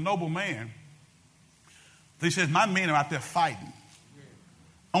such a noble man that he says, my men are out there fighting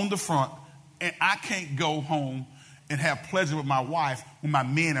on the front, and I can't go home and have pleasure with my wife when my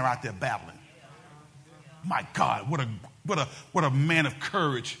men are out there battling. My God, what a man of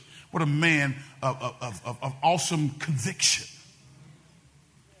courage. What a man of awesome conviction.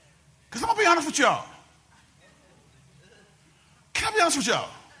 Because I'm going to be honest with y'all. Can I be honest with y'all?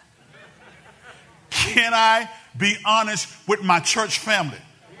 Can I be honest with my church family?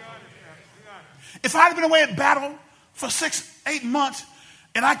 If I had been away at battle for 6-8 months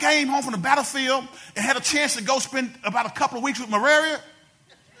and I came home from the battlefield and had a chance to go spend about a couple of weeks with Mararia,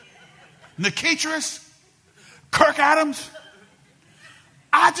 Nikitris, Kirk Adams,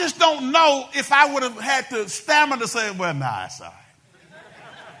 I just don't know if I would have had the stamina to say, well, nah, it's all right.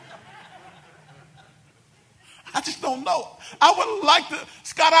 I just don't know. I would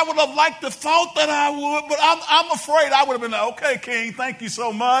have liked the thought that I would, but I'm afraid I would have been like, okay, King, thank you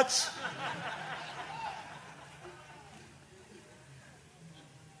so much.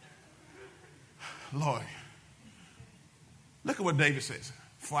 Lord, look at what David says.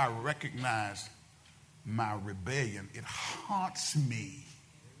 For I recognize my rebellion. It haunts me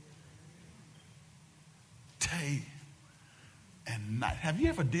day and night. Have you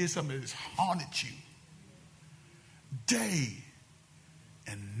ever did something that has haunted you day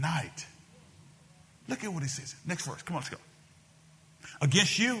and night? Look at what he says. Next verse. Come on, let's go.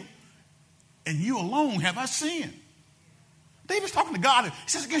 Against you and you alone have I sinned. David's talking to God. He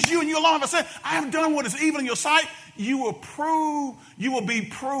says, against you and you alone have I sinned. I have done what is evil in your sight. You will be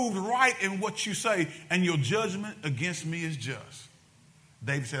proved right in what you say, and your judgment against me is just.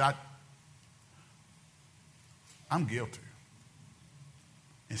 David said, I'm guilty.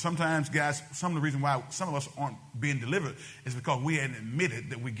 And sometimes, guys, some of the reason why some of us aren't being delivered is because we hadn't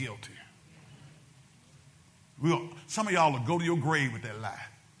admitted that we're guilty. Some of y'all will go to your grave with that lie.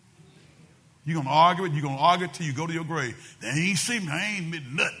 You're going to argue it till you go to your grave. Then he see me, I ain't admit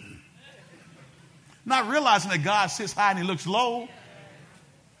nothing. Not realizing that God sits high and he looks low.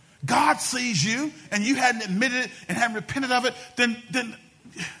 God sees you and you hadn't admitted it and haven't repented of it, then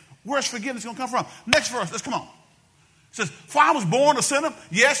where's forgiveness going to come from? Next verse, let's come on. It says, for I was born a sinner.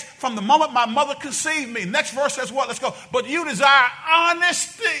 Yes, from the moment my mother conceived me. Next verse says what? Let's go. But you desire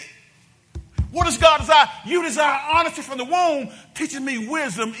honesty. What does God desire? You desire honesty from the womb, teaching me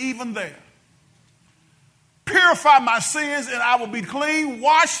wisdom even there. Purify my sins and I will be clean.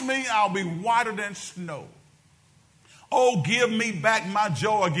 Wash me, I'll be whiter than snow. Oh, give me back my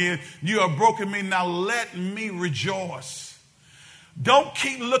joy again. You have broken me, now let me rejoice. Don't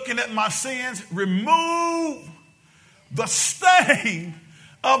keep looking at my sins. Remove the stain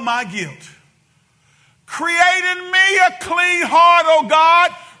of my guilt. Create in me a clean heart, O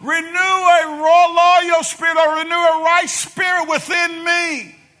God. Renew a loyal spirit, or renew a right spirit within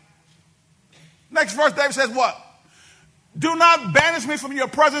me. Next verse, David says what? Do not banish me from your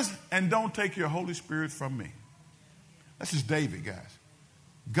presence, and don't take your Holy Spirit from me. That's just David, guys.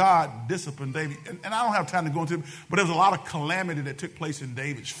 God disciplined David. And I don't have time to go into it, but there was a lot of calamity that took place in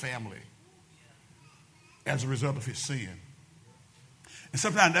David's family as a result of his sin. And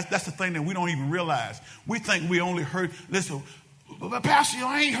sometimes that's the thing that we don't even realize. We think we only hurt. Listen, but Pastor,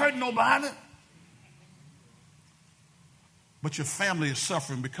 I ain't hurting nobody. But your family is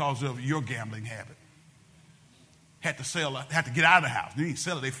suffering because of your gambling habit. Had to get out of the house. They didn't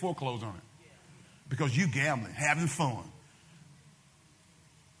sell it, they foreclosed on it. Because you gambling, having fun.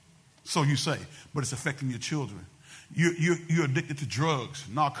 So you say, but it's affecting your children. you're addicted to drugs,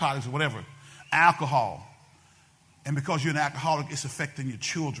 narcotics, or whatever, alcohol. And because you're an alcoholic, it's affecting your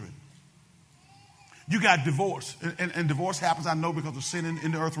children. You got divorce. And divorce happens, I know, because of sin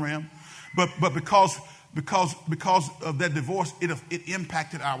in the earth realm. But because of that divorce, it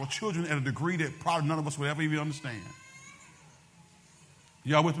impacted our children at a degree that probably none of us would ever even understand.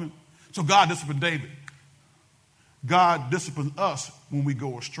 Y'all with me? So God disciplined David. God disciplines us when we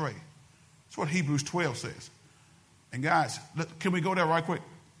go astray. That's what Hebrews 12 says. And guys, can we go there right quick?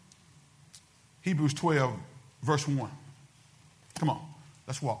 Hebrews 12, verse 1. Come on,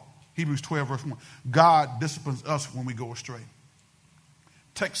 let's walk. Hebrews 12, verse 1. God disciplines us when we go astray.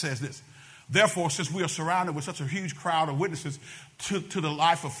 Text says this. Therefore, since we are surrounded with such a huge crowd of witnesses to the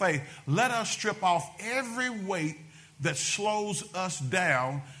life of faith, let us strip off every weight that slows us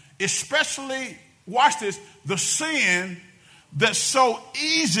down, especially, watch this, the sin that so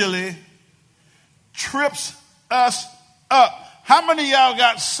easily trips us up. How many of y'all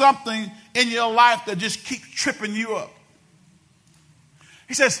got something in your life that just keeps tripping you up?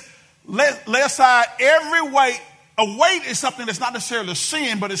 He says, lay aside every weight. A weight is something that's not necessarily a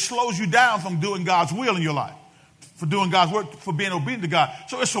sin, but it slows you down from doing God's will in your life, for doing God's work, for being obedient to God.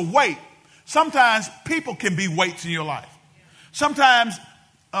 So it's a weight. Sometimes people can be weights in your life. Sometimes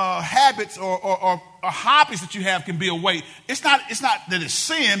habits or hobbies that you have can be a weight. It's not that it's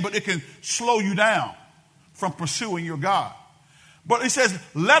sin, but it can slow you down from pursuing your God. But he says,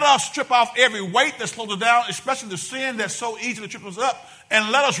 let us strip off every weight that slows us down, especially the sin that so easily trips us up,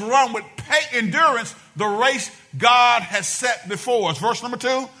 and let us run with endurance the race God has set before us. Verse number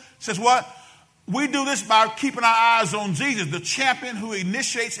 2 says what? We do this by keeping our eyes on Jesus, the champion who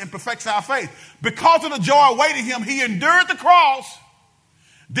initiates and perfects our faith. Because of the joy awaiting him, he endured the cross,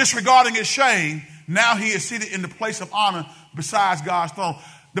 disregarding his shame. Now he is seated in the place of honor besides God's throne.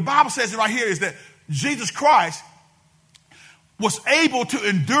 The Bible says it right here is that Jesus Christ was able to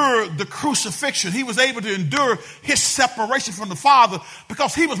endure the crucifixion. He was able to endure his separation from the Father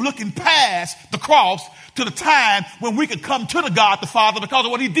because he was looking past the cross to the time when we could come to the God the Father because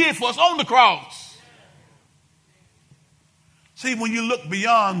of what he did for us on the cross. See, when you look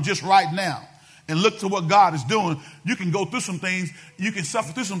beyond just right now and look to what God is doing, you can go through some things, you can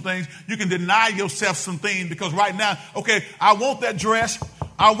suffer through some things, you can deny yourself some things because right now, okay, I want that dress,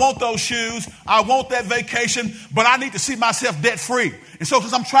 I want those shoes, I want that vacation, but I need to see myself debt-free. And so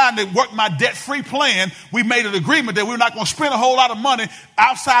since I'm trying to work my debt-free plan, we made an agreement that we're not going to spend a whole lot of money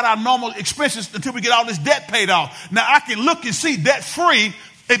outside our normal expenses until we get all this debt paid off. Now, I can look and see debt-free,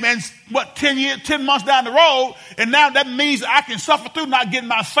 amen, 10 months down the road, and now that means that I can suffer through not getting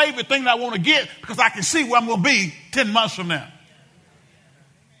my favorite thing that I want to get because I can see where I'm going to be 10 months from now.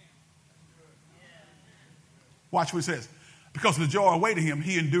 Watch what it says. Because of the joy awaiting him,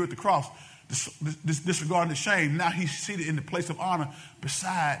 he endured the cross, disregarding the shame. Now he's seated in the place of honor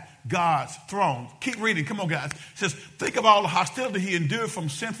beside God's throne. Keep reading. Come on, guys. It says, think of all the hostility he endured from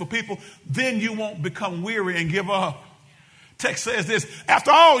sinful people. Then you won't become weary and give up. Text says this.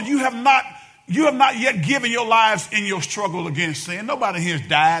 After all, you have not yet given your lives in your struggle against sin. Nobody here has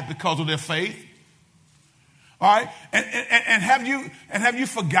died because of their faith. All right. And have you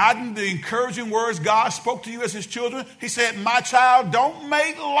forgotten the encouraging words God spoke to you as his children? He said, my child, don't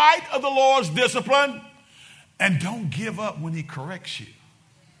make light of the Lord's discipline and don't give up when he corrects you.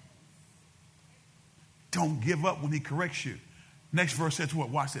 Don't give up when he corrects you. Next verse says what?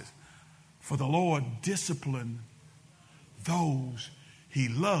 Watch this. For the Lord disciplines those he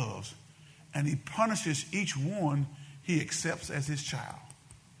loves, and he punishes each one he accepts as his child.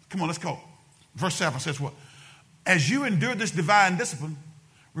 Come on, let's go. Verse 7 says what? As you endure this divine discipline,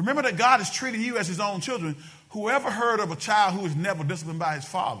 remember that God is treating you as his own children. Whoever heard of a child who is never disciplined by his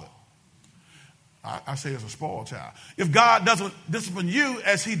father? I say as a spoiled child. If God doesn't discipline you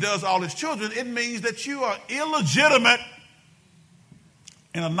as he does all his children, it means that you are illegitimate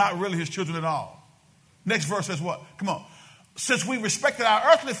and are not really his children at all. Next verse says what? Come on. Since we respected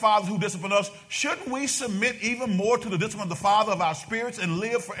our earthly fathers who disciplined us, shouldn't we submit even more to the discipline of the Father of our spirits and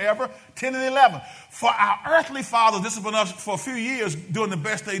live forever? 10 and 11. For our earthly fathers disciplined us for a few years doing the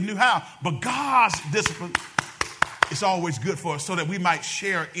best they knew how. But God's discipline is always good for us so that we might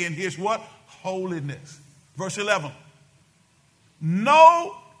share in his what? Holiness. Verse 11.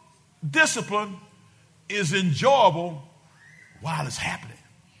 No discipline is enjoyable while it's happening.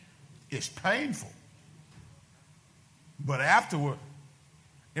 It's painful. But afterward,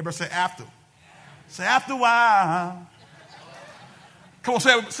 everybody say after. Say after a while. Come on,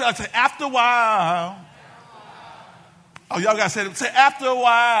 say after a while. Oh, y'all got to say it. Say after a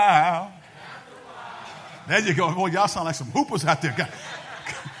while. There you go. Boy, y'all sound like some hoopers out there.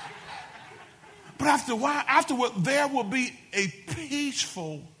 But after a while, afterward, there will be a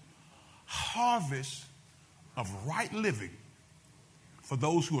peaceful harvest of right living for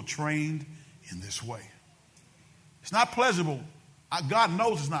those who are trained in this way. It's not pleasurable. God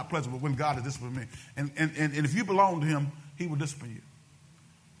knows it's not pleasurable when God is disciplining me. And if you belong to him, he will discipline you.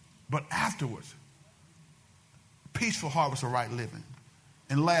 But afterwards, peaceful harvest of right living.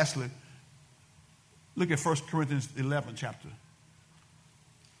 And lastly, look at 1 Corinthians 11 chapter,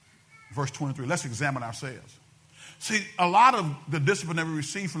 verse 23. Let's examine ourselves. See, a lot of the discipline that we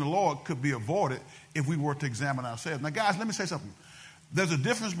receive from the Lord could be avoided if we were to examine ourselves. Now, guys, let me say something. There's a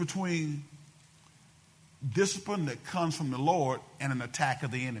difference between discipline that comes from the Lord and an attack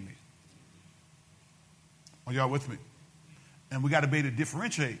of the enemy. Are y'all with me? And we got to be able to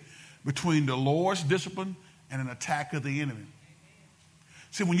differentiate between the Lord's discipline and an attack of the enemy.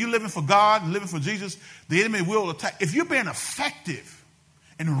 See, when you're living for God and living for Jesus, the enemy will attack. If you're being effective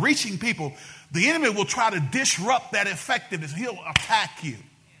in reaching people, the enemy will try to disrupt that effectiveness. He'll attack you.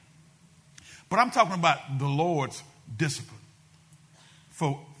 But I'm talking about the Lord's discipline.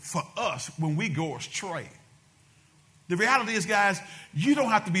 For us, when we go astray. The reality is, guys, you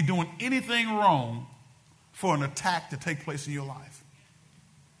don't have to be doing anything wrong for an attack to take place in your life.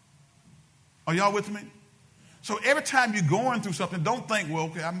 Are y'all with me? So every time you're going through something, don't think, well,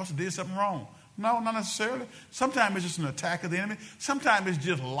 okay, I must have did something wrong. No, not necessarily. Sometimes it's just an attack of the enemy. Sometimes it's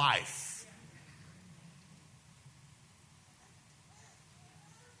just life.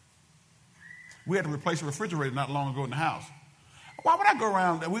 We had to replace a refrigerator not long ago in the house. Why would I go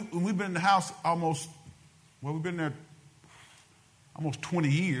around? We've been in the house we've been there almost 20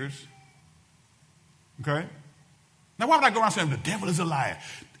 years. Okay? Now, why would I go around saying, the devil is a liar?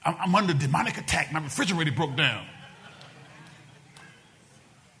 I'm under demonic attack. My refrigerator broke down.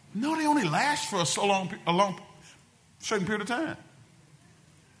 No, they only last for a long certain period of time.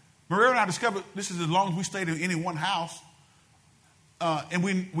 Maria and I discovered this is as long as we stayed in any one house. And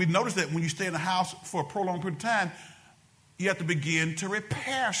we noticed that when you stay in a house for a prolonged period of time, you have to begin to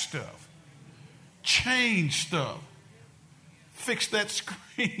repair stuff, change stuff, fix that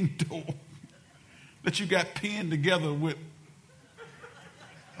screen door that you got pinned together with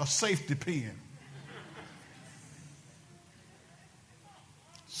a safety pin.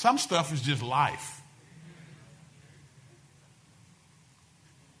 Some stuff is just life.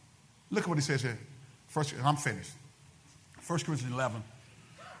 Look at what he says here. And I'm finished. 1 Corinthians 11,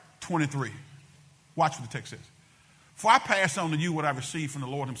 23. Watch what the text says. For I pass on to you what I received from the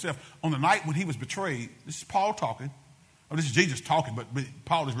Lord himself. On the night when he was betrayed, this is Paul talking. Oh, this is Jesus talking, but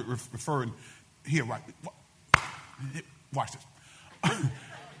Paul is referring here, right? Watch this.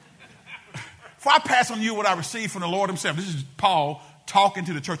 For I pass on you what I received from the Lord himself. This is Paul talking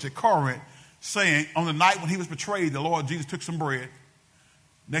to the church at Corinth, saying, on the night when he was betrayed, the Lord Jesus took some bread.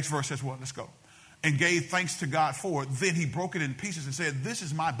 Next verse says what? Let's go. And gave thanks to God for it. Then he broke it in pieces and said, this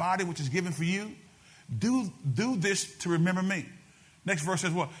is my body which is given for you. Do this to remember me. Next verse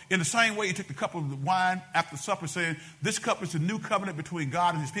says what? In the same way, he took the cup of wine after supper, saying, this cup is the new covenant between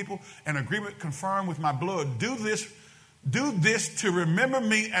God and his people, an agreement confirmed with my blood. Do this to remember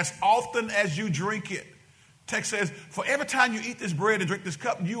me as often as you drink it. Text says, for every time you eat this bread and drink this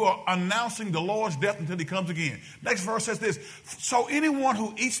cup, you are announcing the Lord's death until he comes again. Next verse says this, so anyone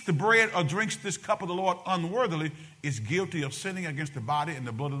who eats the bread or drinks this cup of the Lord unworthily is guilty of sinning against the body and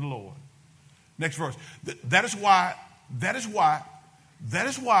the blood of the Lord. Next verse. That is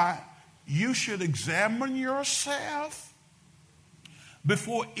why you should examine yourself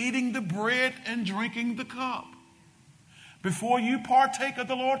before eating the bread and drinking the cup. Before you partake of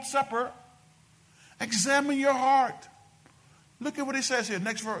the Lord's Supper, examine your heart. Look at what he says here.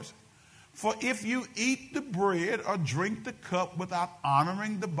 Next verse. For if you eat the bread or drink the cup without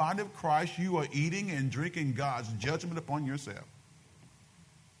honoring the body of Christ, you are eating and drinking God's judgment upon yourself.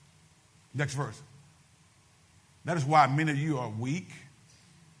 Next verse. That is why many of you are weak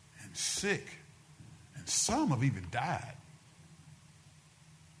and sick, and some have even died.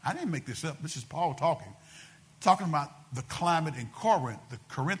 I didn't make this up. This is Paul talking about the climate in Corinth, the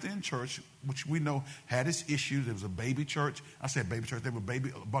Corinthian church, which we know had its issues. It was a baby church. I said baby church. There were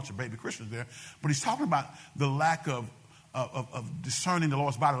a bunch of baby Christians there. But he's talking about the lack of discerning the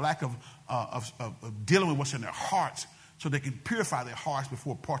Lord's body, lack of dealing with what's in their hearts so they can purify their hearts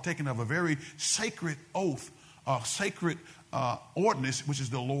before partaking of a very sacred oath, sacred ordinance, which is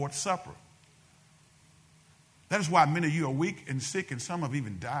the Lord's Supper. That is why many of you are weak and sick, and some have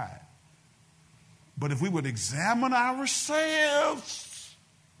even died. But if we would examine ourselves,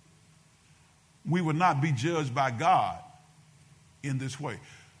 we would not be judged by God in this way.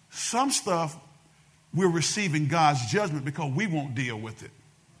 Some stuff we're receiving God's judgment because we won't deal with it.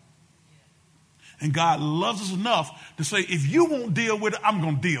 And God loves us enough to say, if you won't deal with it, I'm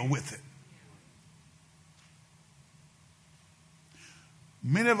going to deal with it.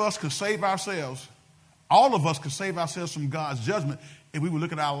 Many of us could save ourselves. All of us could save ourselves from God's judgment if we would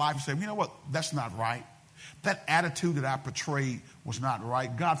look at our life and say, you know what, that's not right. That attitude that I portrayed was not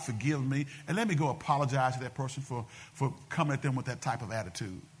right. God forgive me. And let me go apologize to that person for coming at them with that type of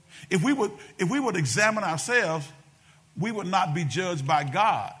attitude. If we would examine ourselves, we would not be judged by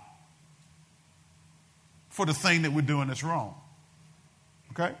God for the thing that we're doing that's wrong.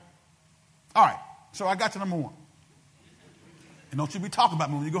 Okay? All right. So I got to number one. And don't you be talking about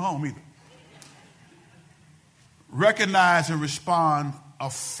me when you go home either. Recognize and respond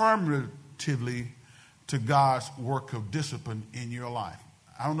affirmatively to God's work of discipline in your life.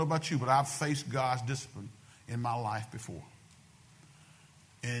 I don't know about you, but I've faced God's discipline in my life before.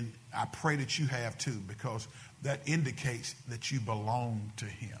 And I pray that you have too, because that indicates that you belong to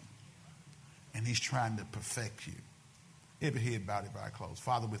him. And he's trying to perfect you. Every head bowed, every eye closed.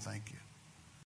 Father, we thank you.